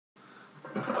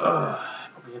Put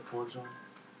my headphones on.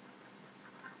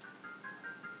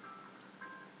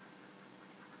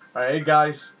 Alright, hey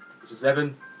guys, this is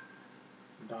Evan,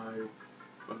 and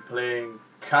I'm playing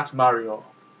Cat Mario.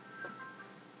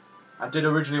 I did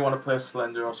originally want to play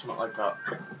Slender or something like that,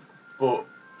 but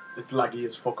it's laggy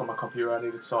as fuck on my computer. I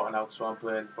need it sorting out, so I'm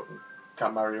playing fucking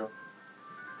Cat Mario.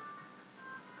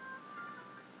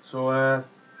 So,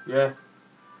 yeah.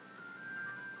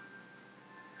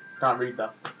 Can't read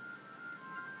that.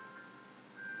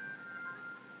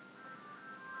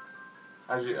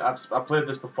 I've played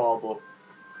this before, but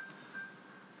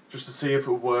just to see if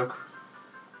it would work.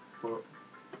 But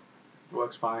it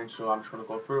works fine, so I'm just gonna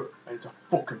go through it. And it's a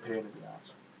fucking pain in the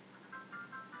ass.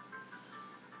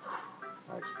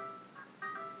 Right.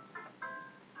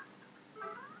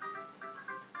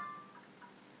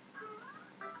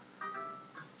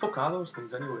 The fuck are those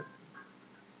things anyway?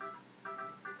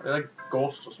 Are they like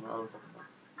ghosts or something? I don't fucking know.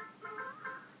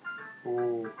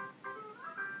 Oh.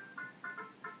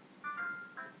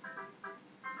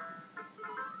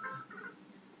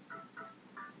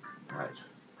 Right.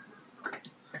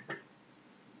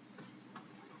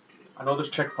 I know there's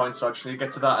checkpoints, so I just need to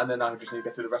get to that, and then I just need to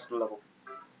get through the rest of the level.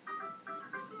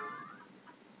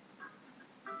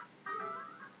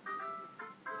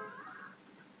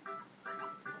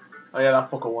 Oh yeah, that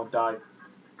fucker won't die.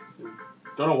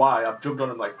 Don't know why, I've jumped on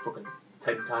him like fucking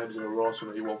 10 times in a row so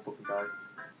that he won't fucking die.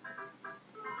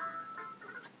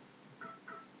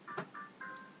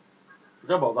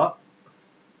 Forget about that.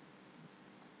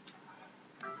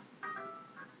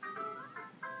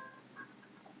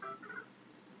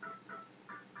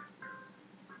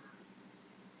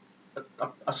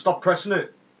 I stopped pressing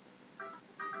it.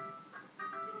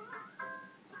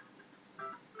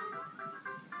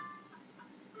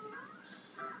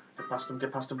 Get past him,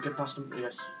 get past him, get past him.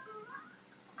 Yes.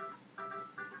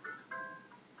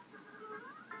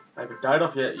 I haven't died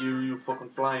off yet, you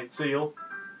fucking flying seal.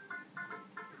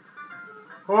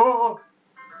 Oh!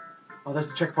 Oh, there's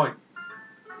the checkpoint.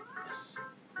 Yes.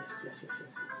 Yes.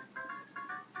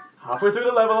 Halfway through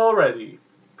the level already.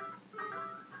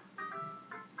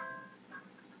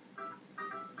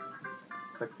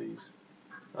 Click these.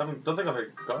 I don't think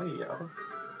I've got any yet, have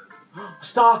I? A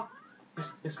star!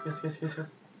 Yes.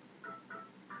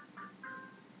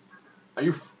 Are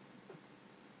you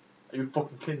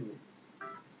fucking kidding me?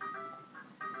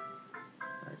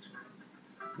 Right.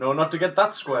 No, not to get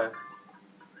that square.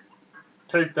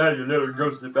 Take that, you little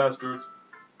ghostly bastards.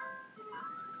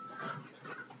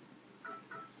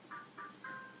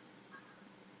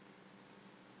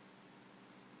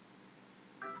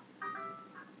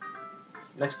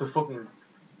 Next to fucking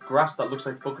grass that looks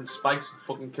like fucking spikes and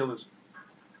fucking killers.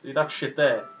 See that shit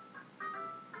there?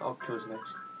 I'll kill us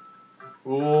next.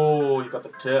 Oh, you got the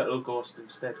turtle ghost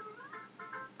instead.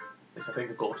 Yes, I think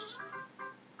the ghosts.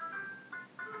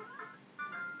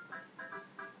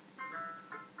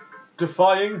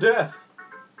 Defying death.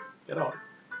 Get on.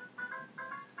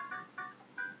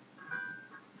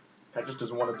 Guy just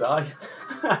doesn't want to die.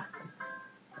 Right.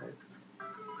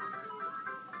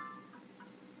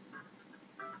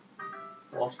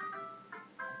 What?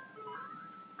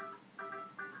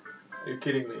 Are you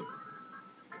kidding me?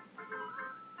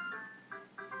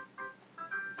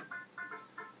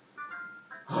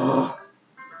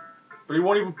 But he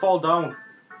won't even fall down.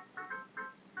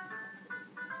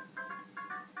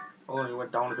 Oh, he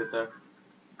went down a bit there.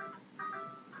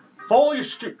 Fall, you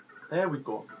stupid! There we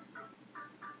go.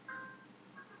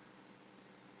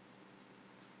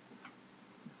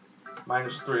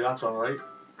 -3, that's alright.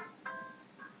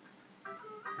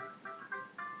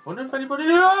 Wonder if anybody...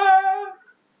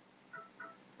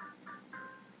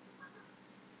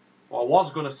 What I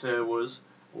was gonna say was,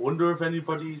 I wonder if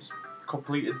anybody's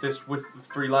completed this with the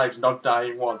 3 lives, not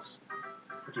dying once.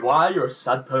 Which is why you're a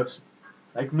sad person.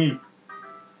 Like me.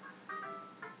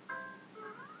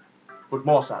 But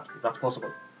more sad, if that's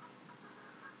possible.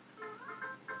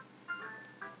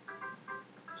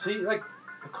 See, like,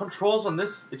 the controls on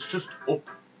this, it's just up,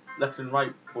 left and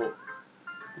right, but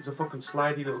he's a fucking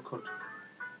slidey little cunt.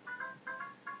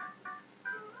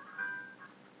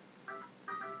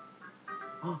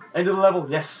 End of the level,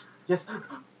 yes. Are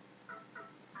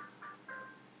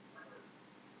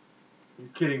you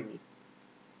kidding me?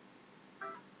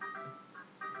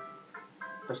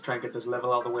 Let's try and get this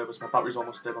level out of the way, because my battery's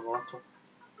almost dead on the laptop.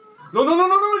 No,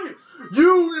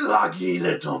 you laggy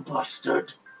little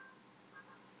bastard!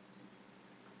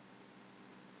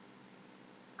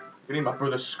 You can hear my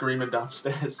brother screaming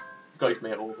downstairs. He's got his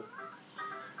mate over.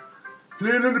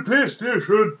 Playing on the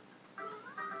PlayStation!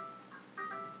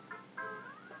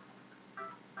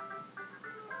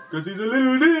 Because he's a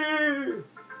little D!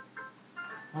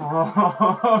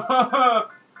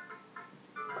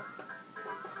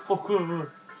 Fucking.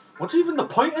 What's even the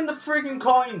point in the friggin'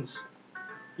 coins?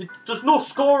 There's no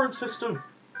scoring system.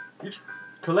 You just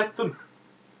collect them.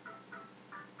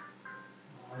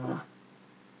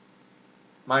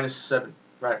 -7.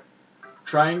 Right.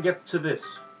 Try and get to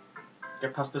this.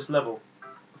 Get past this level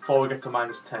before we get to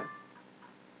 -10.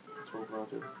 That's what we're gonna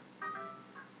do.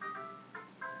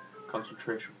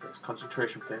 Concentration phase,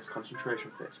 concentration phase,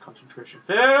 concentration phase, concentration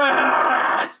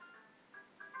phase!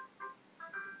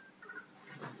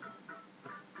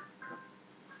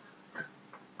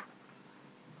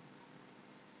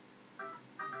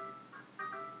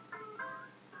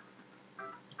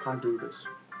 Can't do this.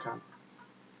 Can't.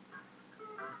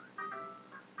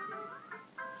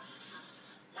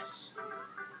 Yes.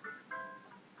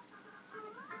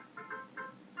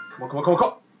 Come on, come on, come on, come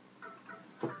on!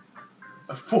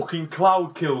 A fucking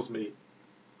cloud kills me.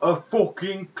 A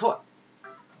fucking cloud.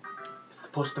 It's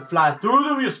supposed to fly through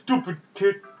them, you stupid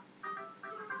kid.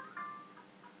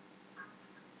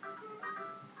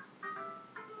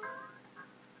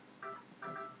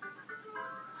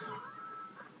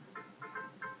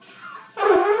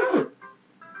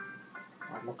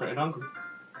 I'm not getting angry.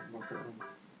 I'm not getting angry.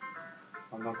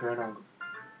 I'm not getting angry.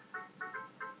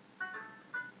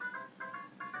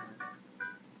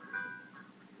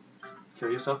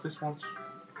 Kill yourself this once.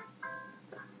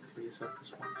 Kill yourself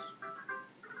this once.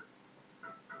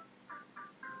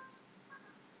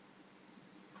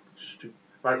 Stupid.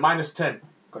 Right, -10.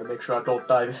 Gotta make sure I don't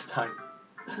die this time.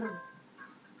 Come.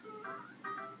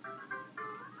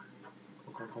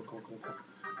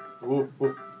 Ooh,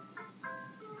 ooh.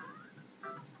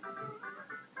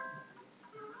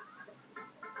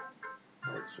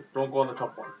 Right, so don't go on the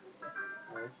top one.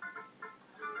 Right.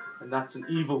 And that's an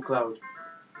evil cloud.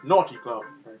 Naughty cloud.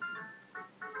 Right.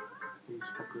 These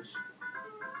fuckers.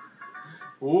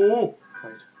 Ooh!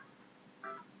 Right.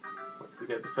 Once we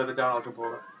get a bit further down, I'll jump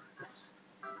over. Yes.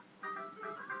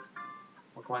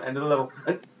 Oh, come on, end of the level.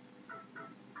 And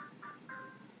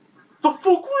the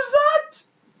fuck was that?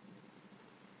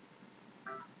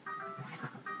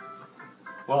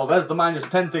 Well, there's the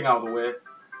 -10 thing out of the way.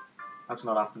 That's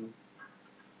not happening.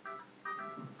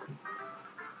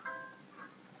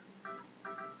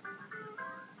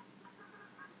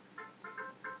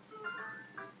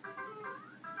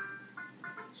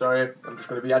 Sorry, I'm just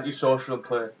going to be antisocial and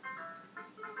play.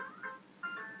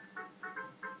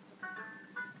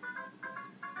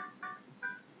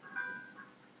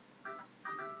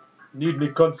 Need me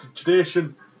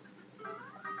concentration.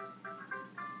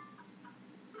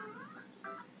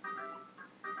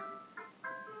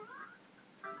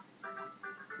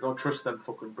 Don't trust them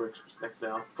fucking bricks. Next thing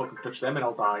I'll fucking touch them and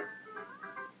I'll die.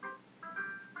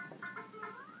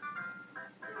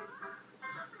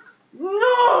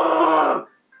 No!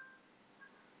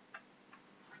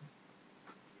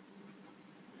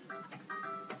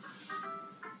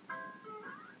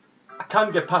 I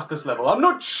can't get past this level. I'm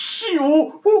not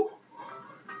sure. Oh.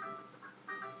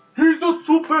 He's a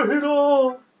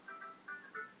superhero.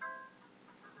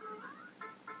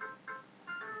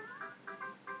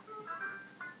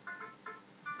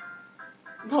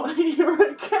 Not here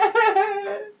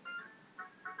again.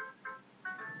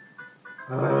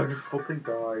 Just fucking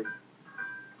die.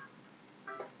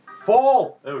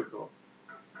 Fall. There we go.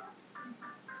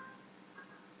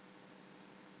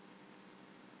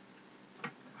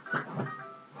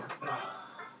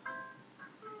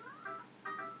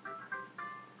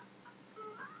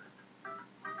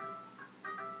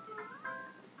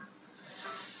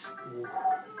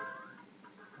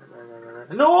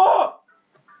 No!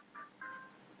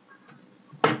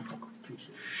 Piece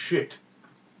of shit.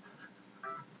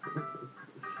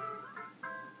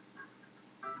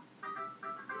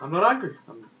 I'm not angry.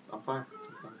 I'm fine.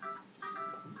 I'm fine.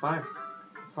 I'm fine.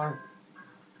 I'm fine.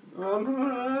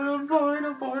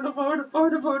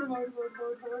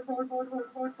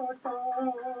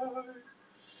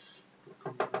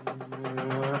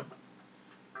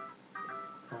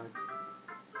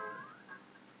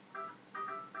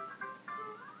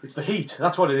 It's the heat.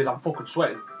 That's what it is. I'm fucking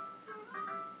sweating.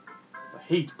 The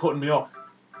heat putting me off.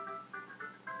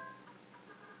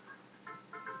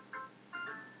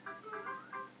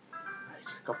 Right,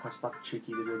 got past that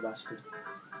cheeky little bastard.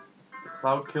 The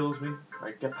cloud kills me.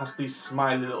 Right, get past these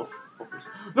smiley little fuckers.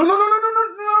 No, no, no, no, no,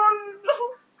 no, no,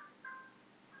 no!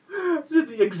 I did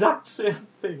the exact same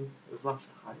thing as last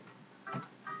time.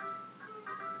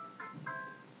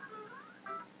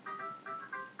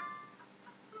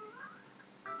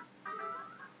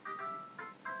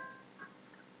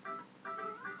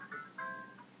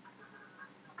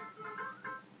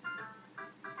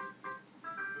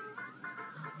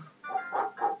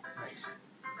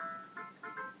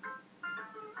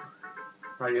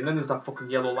 Right, and then there's that fucking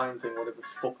yellow line thing, whatever the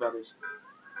fuck that is.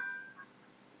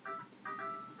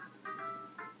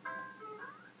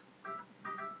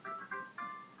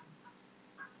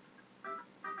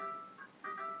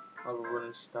 Have a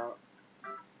running start.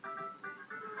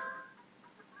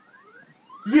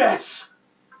 Yes!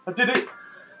 I did it!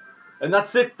 And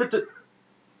that's it for the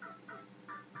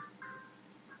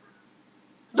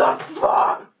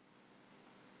fuck!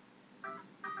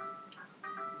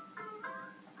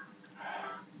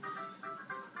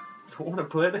 I don't want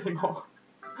to play it anymore.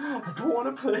 I don't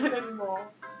want to play it anymore.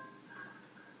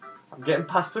 I'm getting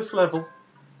past this level,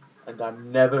 and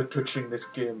I'm never touching this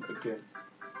game again.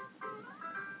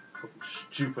 Fucking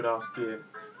stupid ass game.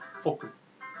 Fucking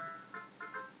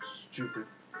stupid.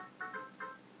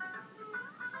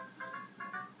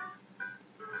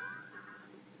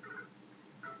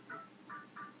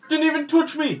 Didn't even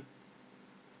touch me!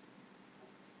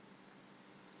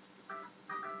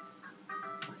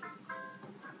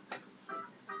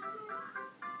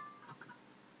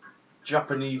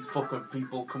 Japanese fucking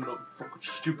people coming up with fucking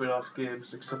stupid ass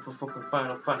games, except for fucking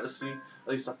Final Fantasy. At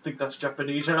least I think that's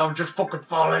Japanese, and I'm just fucking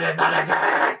falling in that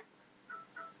again!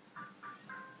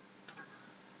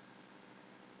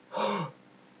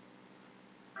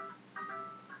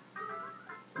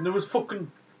 And there was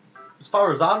fucking, as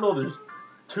far as I know, there's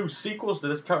 2 sequels to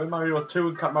this, Cat Mario 2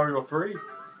 and Cat Mario 3.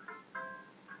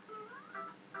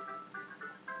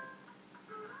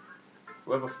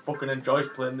 Whoever fucking enjoys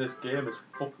playing this game is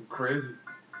fucking crazy.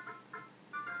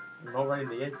 I'm not right in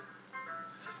the end.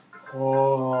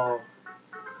 Oh.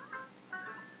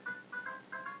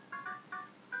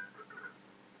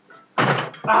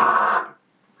 Ah!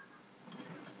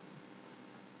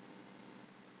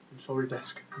 I'm sorry,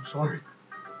 desk. I'm sorry.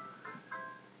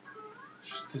 It's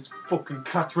just this fucking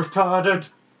cat's retarded.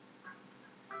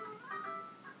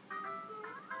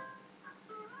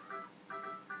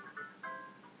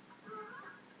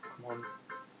 Come on.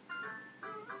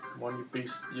 Come on, you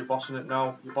beast. You're bossing it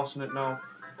now. You're bossing it now.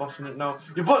 You're bossing it now.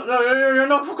 You're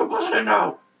not fucking bossing it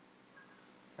now!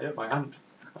 I hit my hand.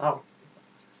 Ow.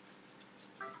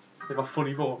 I have a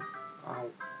funny bone.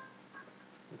 Ow.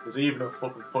 There's even a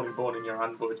fucking funny bone in your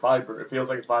hand, but it's vibrating. It feels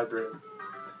like it's vibrating.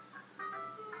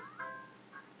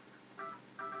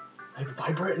 I have a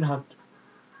vibrating hand.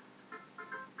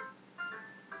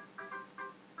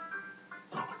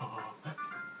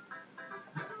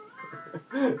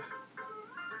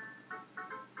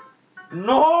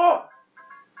 No!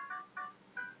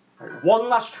 Right, one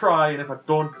last try, and if I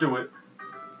don't do it,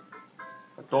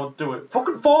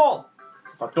 fucking fall!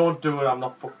 If I don't do it, I'm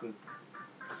not fucking.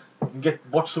 You can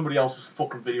watch somebody else's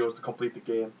fucking videos to complete the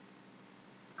game.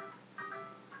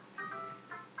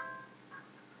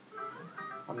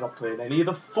 I'm not playing any of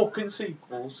the fucking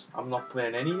sequels. I'm not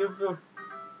playing any of the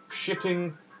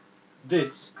shitting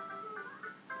this.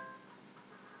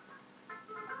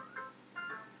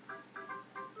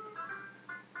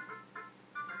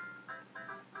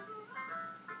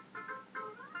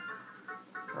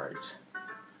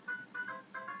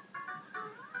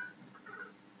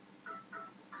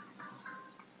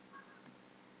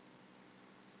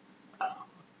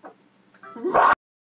 Right.